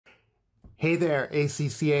Hey there,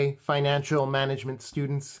 ACCA financial management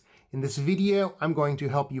students. In this video, I'm going to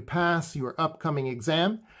help you pass your upcoming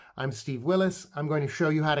exam. I'm Steve Willis. I'm going to show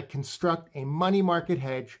you how to construct a money market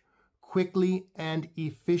hedge quickly and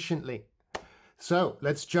efficiently. So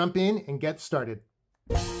let's jump in and get started.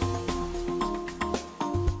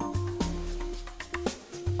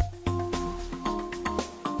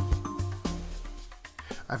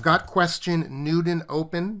 I've got question Newden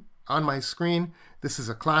open on my screen. This is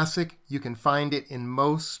a classic. You can find it in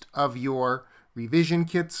most of your revision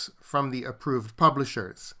kits from the approved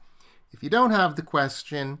publishers. If you don't have the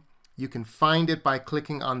question, you can find it by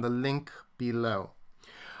clicking on the link below.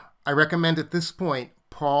 I recommend at this point,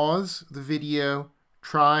 pause the video,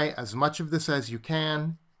 try as much of this as you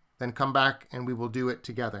can, then come back and we will do it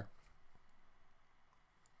together.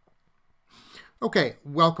 Okay,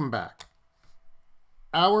 welcome back.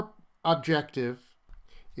 Our objective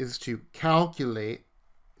is to calculate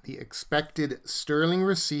the expected sterling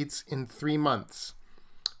receipts in 3 months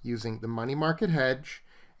using the money market hedge,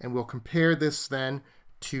 and we'll compare this then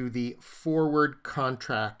to the forward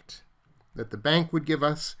contract that the bank would give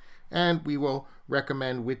us, and we will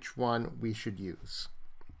recommend which one we should use.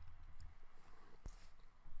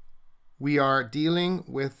 We are dealing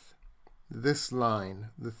with this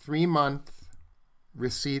line, the 3-month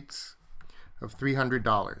receipts of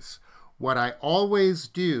 $300. What I always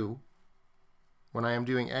do when I am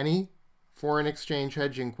doing any foreign exchange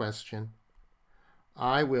hedging question,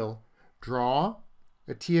 I will draw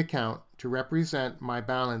a T account to represent my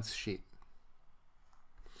balance sheet.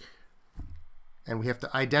 And we have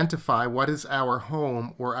to identify what is our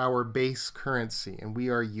home or our base currency. And we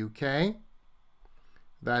are UK.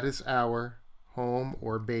 That is our home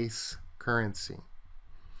or base currency.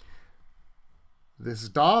 This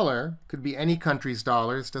dollar could be any country's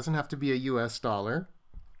dollars, doesn't have to be a US dollar,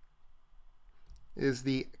 is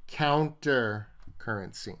the counter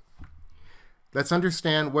currency. Let's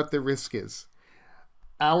understand what the risk is.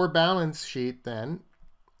 Our balance sheet then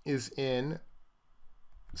is in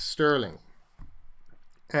sterling,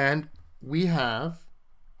 and we have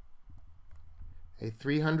a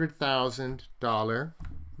 $300,000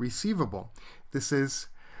 receivable. This is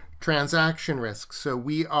transaction risk, so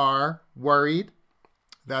we are worried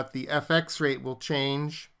that the FX rate will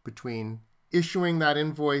change between issuing that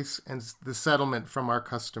invoice and the settlement from our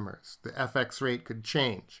customers. The FX rate could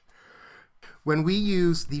change. When we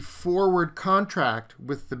use the forward contract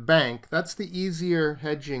with the bank, that's the easier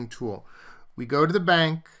hedging tool. We go to the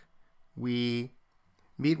bank, we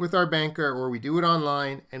meet with our banker, or we do it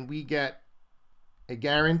online, and we get a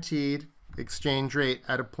guaranteed exchange rate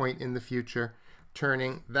at a point in the future,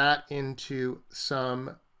 turning that into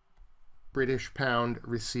some British pound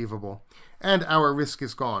receivable. And our risk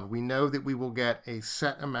is gone. We know that we will get a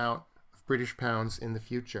set amount of British pounds in the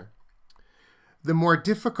future. The more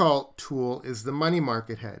difficult tool is the money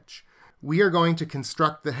market hedge. We are going to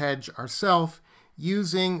construct the hedge ourselves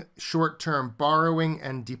using short-term borrowing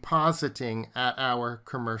and depositing at our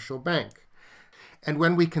commercial bank. And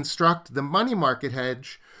when we construct the money market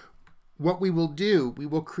hedge, what we will do, we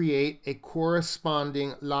will create a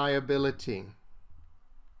corresponding liability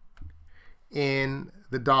in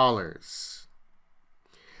the dollars.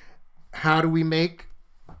 How do we make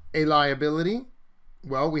a liability?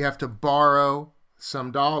 Well, we have to borrow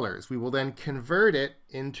some dollars. We will then convert it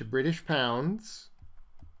into British pounds.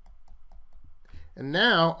 And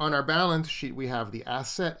now on our balance sheet, we have the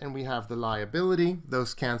asset and we have the liability.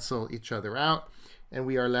 Those cancel each other out, and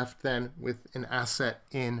we are left then with an asset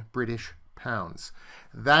in British pounds.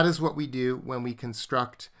 That is what we do when we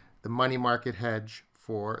construct the money market hedge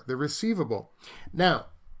for the receivable. Now,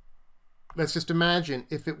 let's just imagine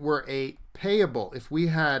if it were a payable. If we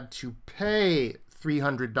had to pay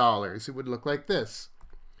 $300, it would look like this.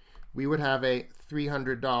 We would have a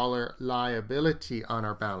 $300 liability on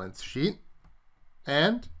our balance sheet,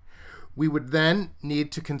 and we would then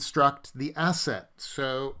need to construct the asset.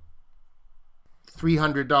 So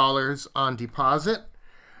 $300 on deposit,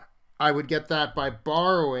 I would get that by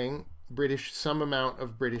borrowing some amount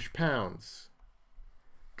of British pounds,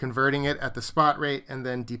 converting it at the spot rate, and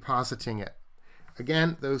then depositing it.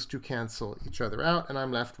 Again, those two cancel each other out, and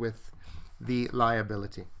I'm left with the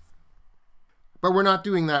liability. But we're not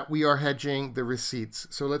doing that. We are hedging the receipts.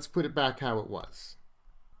 So let's put it back how it was.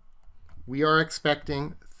 We are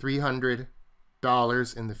expecting $300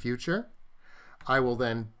 in the future. I will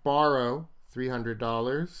then borrow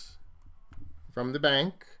 $300 from the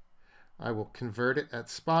bank. I will convert it at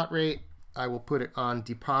spot rate. I will put it on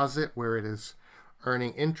deposit where it is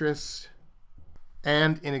earning interest.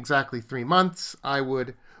 And in exactly 3 months, I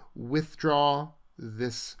would withdraw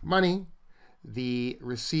this money the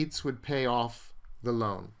receipts would pay off the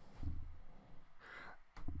loan.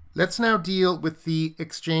 Let's now deal with the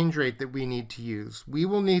exchange rate that we need to use. We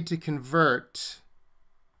will need to convert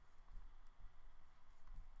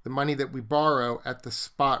the money that we borrow at the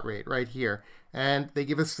spot rate right here. And they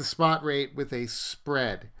give us the spot rate with a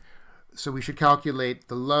spread. So we should calculate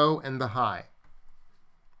the low and the high.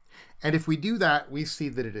 And if we do that, we see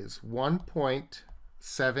that it is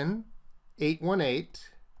 1.7818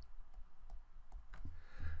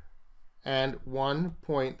 and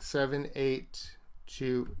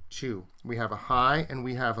 1.7822. We have a high and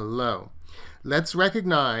we have a low. Let's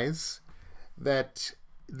recognize that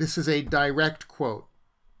this is a direct quote.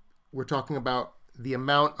 We're talking about the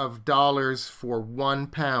amount of dollars for 1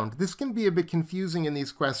 pound. This can be a bit confusing in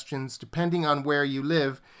these questions. Depending on where you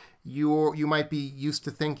live, you might be used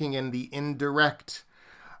to thinking in the indirect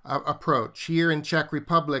approach. Here in Czech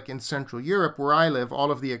Republic, in Central Europe, where I live,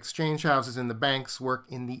 all of the exchange houses and the banks work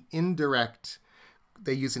in the indirect.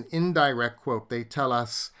 They use an indirect quote. They tell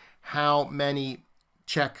us how many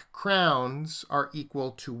Czech crowns are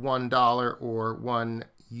equal to $1 or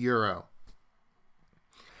 €1.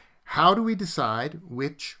 How do we decide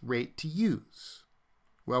which rate to use?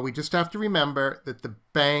 Well, we just have to remember that the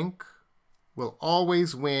bank will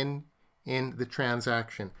always win in the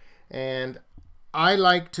transaction. And I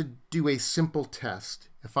like to do a simple test.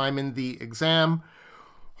 If I'm in the exam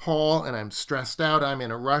hall and I'm stressed out, I'm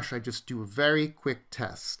in a rush, I just do a very quick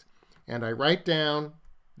test. And I write down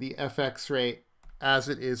the FX rate as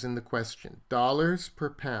it is in the question, dollars per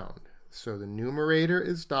pound. So the numerator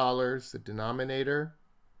is dollars, the denominator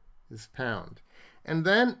is pound. And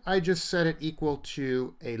then I just set it equal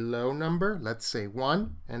to a low number, let's say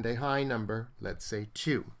 1, and a high number, let's say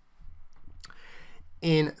 2.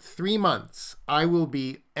 In 3 months, I will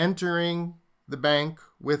be entering the bank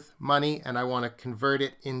with money and I want to convert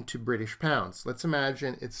it into British pounds. Let's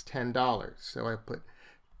imagine it's $10. So I put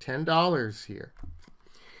 $10 here.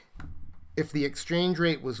 If the exchange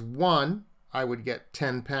rate was 1, I would get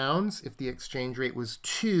 10 pounds. If the exchange rate was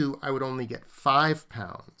 2, I would only get 5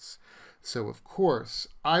 pounds. So of course,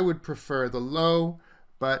 I would prefer the low,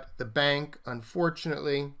 but the bank,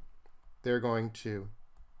 unfortunately, they're going to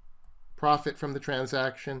profit from the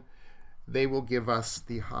transaction. They will give us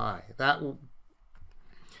the high.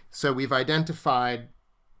 So we've identified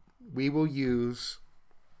we will use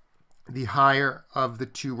the higher of the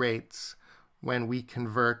two rates when we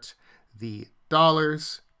convert the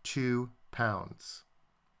dollars to pounds.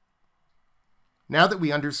 Now that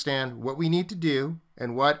we understand what we need to do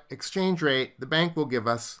and what exchange rate the bank will give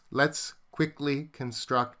us, let's quickly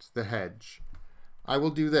construct the hedge. I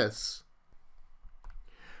will do this.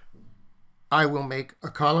 I will make a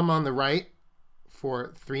column on the right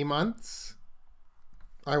for 3 months.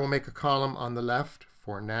 I will make a column on the left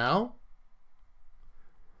for now.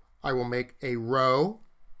 I will make a row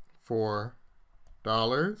for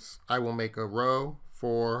dollars. I will make a row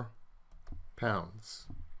for pounds.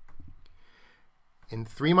 In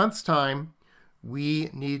 3 months' time, we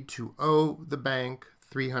need to owe the bank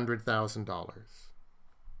 $300,000.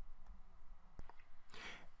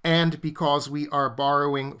 And because we are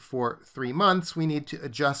borrowing for 3 months, we need to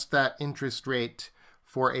adjust that interest rate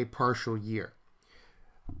for a partial year.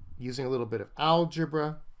 Using a little bit of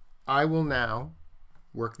algebra, I will now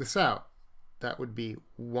work this out. That would be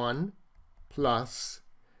 1 plus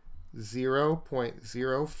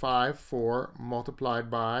 0.054 multiplied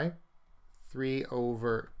by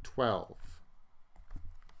 3/12.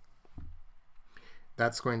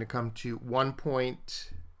 That's going to come to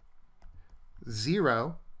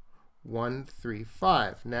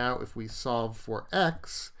 1.0135. Now, if we solve for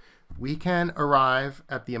x, we can arrive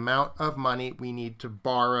at the amount of money we need to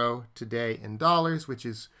borrow today in dollars, which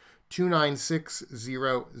is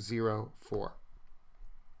 296,004.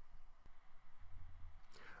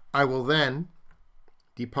 I will then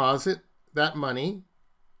deposit that money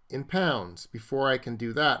in pounds. Before I can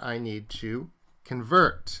do that, I need to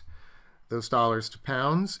convert those dollars to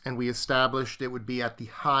pounds, and we established it would be at the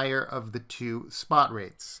higher of the two spot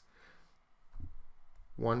rates,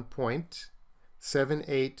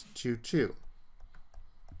 1.7822.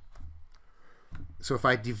 So if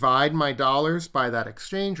I divide my dollars by that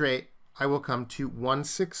exchange rate, I will come to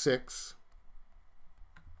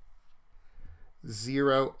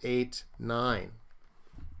 166,089.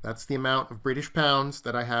 That's the amount of British pounds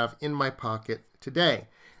that I have in my pocket today.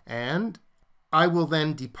 And I will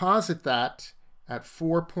then deposit that at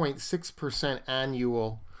 4.6%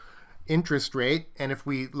 annual interest rate. And if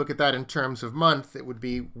we look at that in terms of month, it would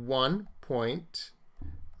be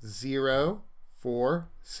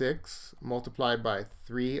 1.046 multiplied by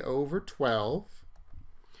 3/12.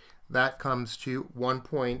 that comes to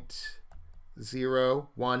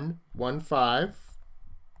 1.0115.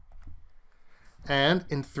 And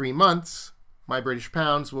in 3 months, my British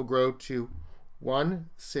pounds will grow to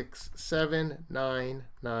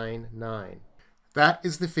 167,999. That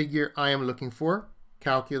is the figure I am looking for,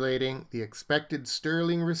 calculating the expected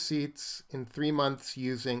sterling receipts in 3 months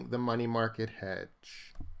using the money market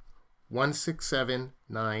hedge.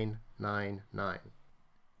 167,999.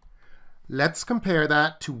 Let's compare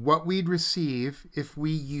that to what we'd receive if we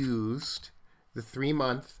used the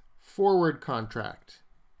 3-month forward contract.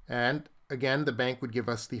 And again, the bank would give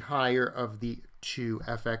us the higher of the two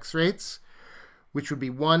FX rates, which would be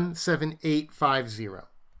 17850.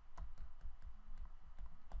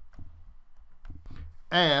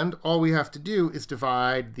 And all we have to do is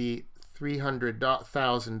divide the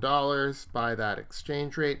 $300,000 by that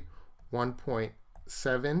exchange rate,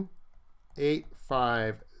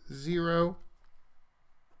 1.7850,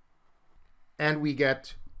 and we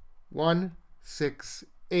get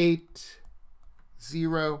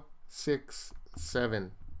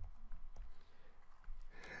 168,067.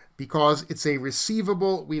 Because it's a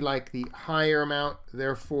receivable, we like the higher amount,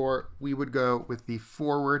 therefore we would go with the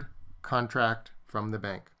forward contract from the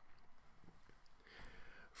bank.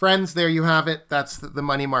 Friends, there you have it. That's the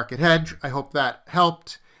money market hedge. I hope that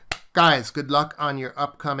helped. Guys, good luck on your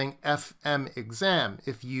upcoming FM exam.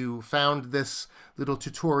 If you found this little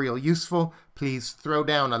tutorial useful, please throw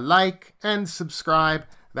down a like and subscribe.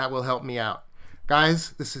 That will help me out.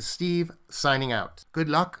 Guys, this is Steve signing out. Good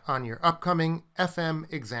luck on your upcoming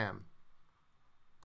FM exam.